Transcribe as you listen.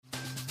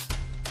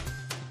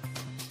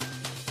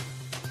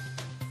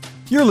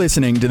You're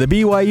listening to the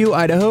BYU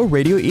Idaho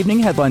Radio Evening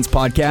Headlines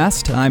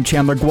Podcast. I'm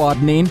Chandler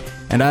Guadagnine,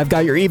 and I've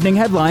got your evening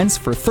headlines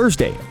for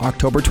Thursday,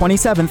 October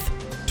 27th,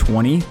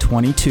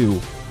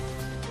 2022.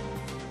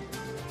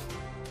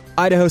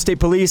 Idaho State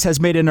Police has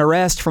made an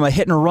arrest from a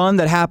hit-and-run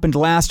that happened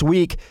last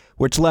week,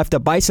 which left a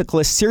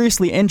bicyclist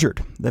seriously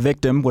injured. The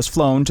victim was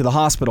flown to the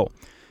hospital.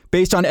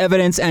 Based on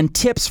evidence and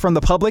tips from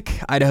the public,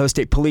 Idaho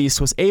State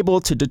Police was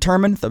able to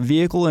determine the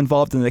vehicle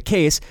involved in the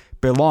case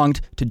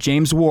belonged to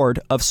James Ward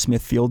of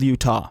Smithfield,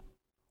 Utah.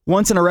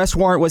 Once an arrest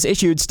warrant was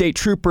issued, state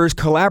troopers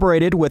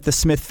collaborated with the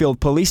Smithfield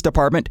Police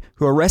Department,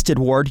 who arrested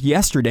Ward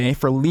yesterday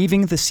for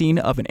leaving the scene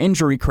of an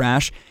injury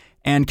crash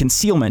and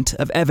concealment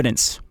of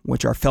evidence,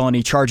 which are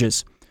felony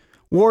charges.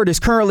 Ward is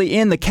currently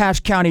in the Cache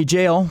County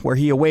Jail, where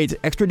he awaits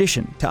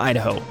extradition to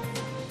Idaho.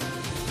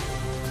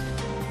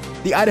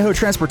 The Idaho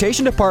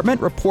Transportation Department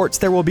reports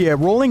there will be a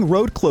rolling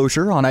road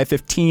closure on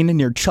I-15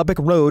 near Chubbuck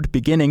Road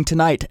beginning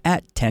tonight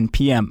at 10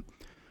 p.m.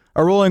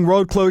 A rolling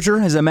road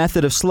closure is a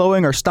method of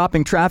slowing or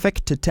stopping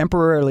traffic to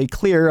temporarily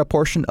clear a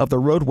portion of the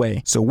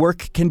roadway so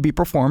work can be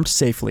performed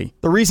safely.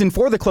 The reason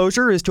for the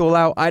closure is to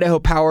allow Idaho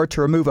Power to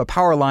remove a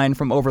power line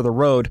from over the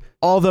road.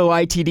 Although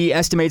ITD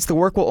estimates the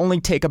work will only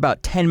take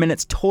about 10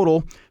 minutes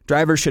total,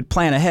 drivers should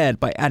plan ahead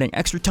by adding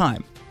extra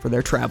time for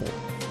their travel.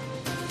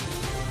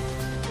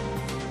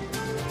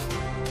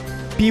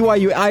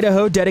 BYU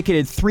Idaho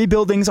dedicated 3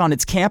 buildings on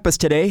its campus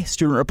today.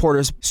 Student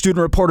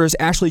reporters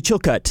Ashley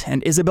Chilcutt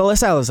and Isabella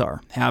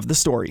Salazar have the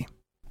story.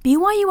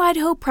 BYU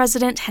Idaho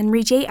President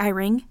Henry J.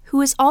 Eyring,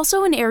 who is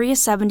also in Area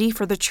 70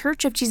 for the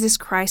Church of Jesus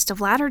Christ of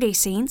Latter-day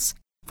Saints,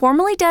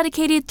 formally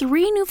dedicated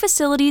 3 new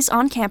facilities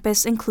on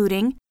campus,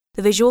 including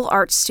the Visual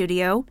Arts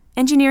Studio,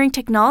 Engineering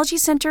Technology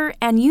Center,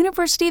 and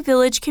University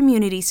Village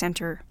Community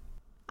Center.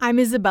 I'm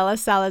Isabella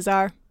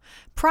Salazar.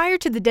 Prior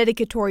to the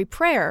dedicatory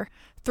prayer,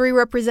 3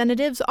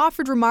 representatives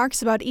offered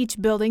remarks about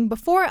each building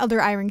before Elder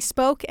Eyring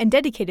spoke and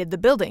dedicated the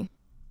building.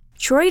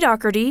 Troy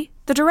Docherty,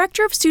 the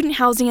Director of Student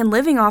Housing and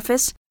Living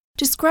Office,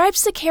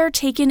 describes the care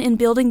taken in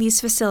building these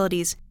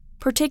facilities,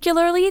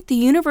 particularly the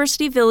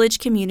University Village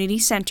Community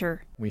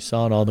Center. We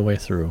saw it all the way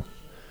through,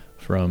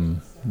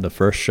 from the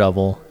first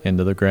shovel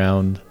into the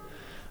ground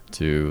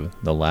to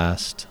the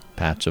last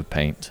patch of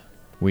paint.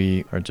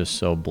 We are just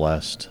so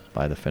blessed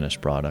by the finished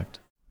product.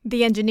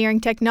 The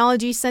Engineering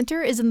Technology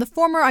Center is in the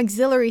former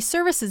Auxiliary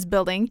Services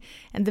building,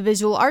 and the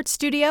Visual Arts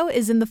Studio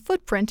is in the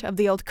footprint of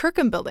the old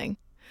Kirkham building.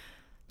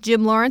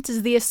 Jim Lawrence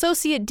is the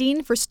Associate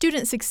Dean for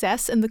Student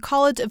Success in the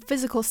College of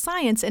Physical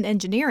Science and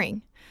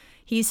Engineering.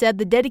 He said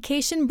the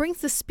dedication brings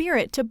the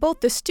spirit to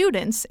both the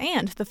students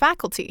and the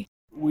faculty.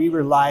 We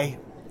rely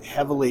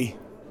heavily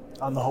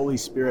on the Holy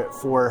Spirit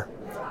for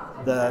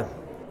the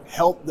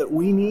help that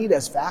we need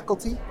as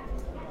faculty,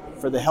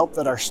 for the help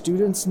that our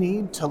students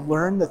need to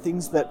learn the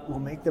things that will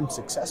make them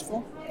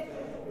successful.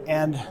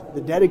 And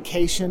the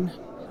dedication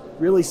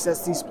really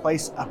sets these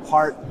places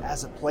apart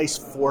as a place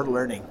for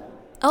learning.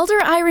 Elder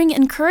Eyring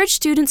encouraged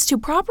students to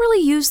properly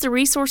use the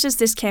resources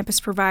this campus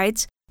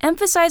provides,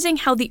 emphasizing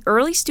how the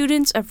early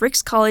students of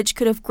Ricks College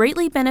could have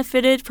greatly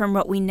benefited from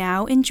what we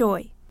now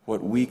enjoy.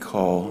 What we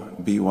call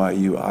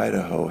BYU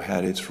Idaho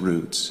had its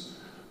roots,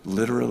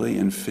 literally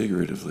and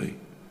figuratively,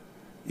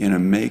 in a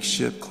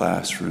makeshift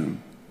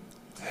classroom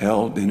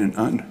held in an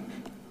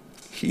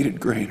unheated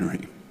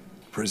granary,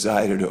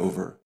 presided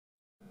over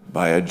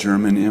by a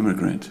German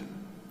immigrant,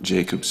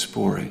 Jacob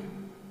Spory.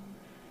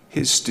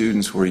 His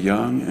students were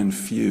young and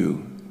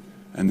few,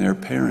 and their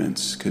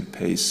parents could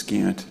pay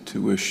scant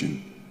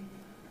tuition,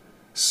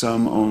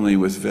 some only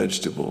with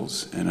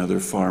vegetables and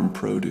other farm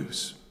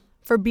produce.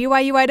 For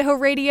BYU Idaho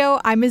Radio,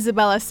 I'm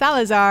Isabella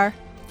Salazar.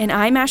 And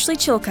I'm Ashley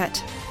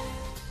Chilcutt.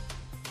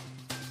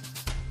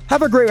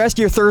 Have a great rest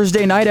of your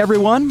Thursday night,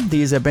 everyone.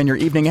 These have been your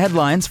evening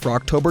headlines for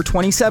October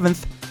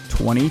 27th,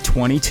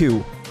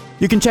 2022.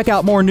 You can check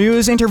out more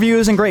news,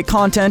 interviews, and great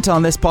content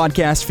on this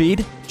podcast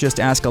feed. Just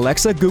ask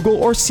Alexa, Google,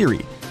 or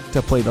Siri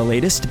to play the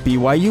latest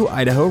BYU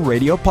Idaho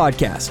Radio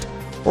podcast.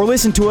 Or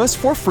listen to us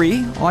for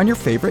free on your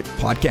favorite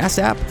podcast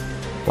app,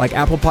 like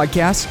Apple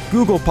Podcasts,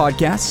 Google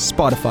Podcasts,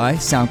 Spotify,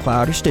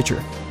 SoundCloud, or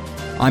Stitcher.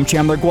 I'm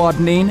Chandler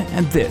Guadagnine,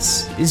 and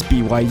this is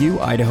BYU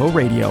Idaho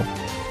Radio.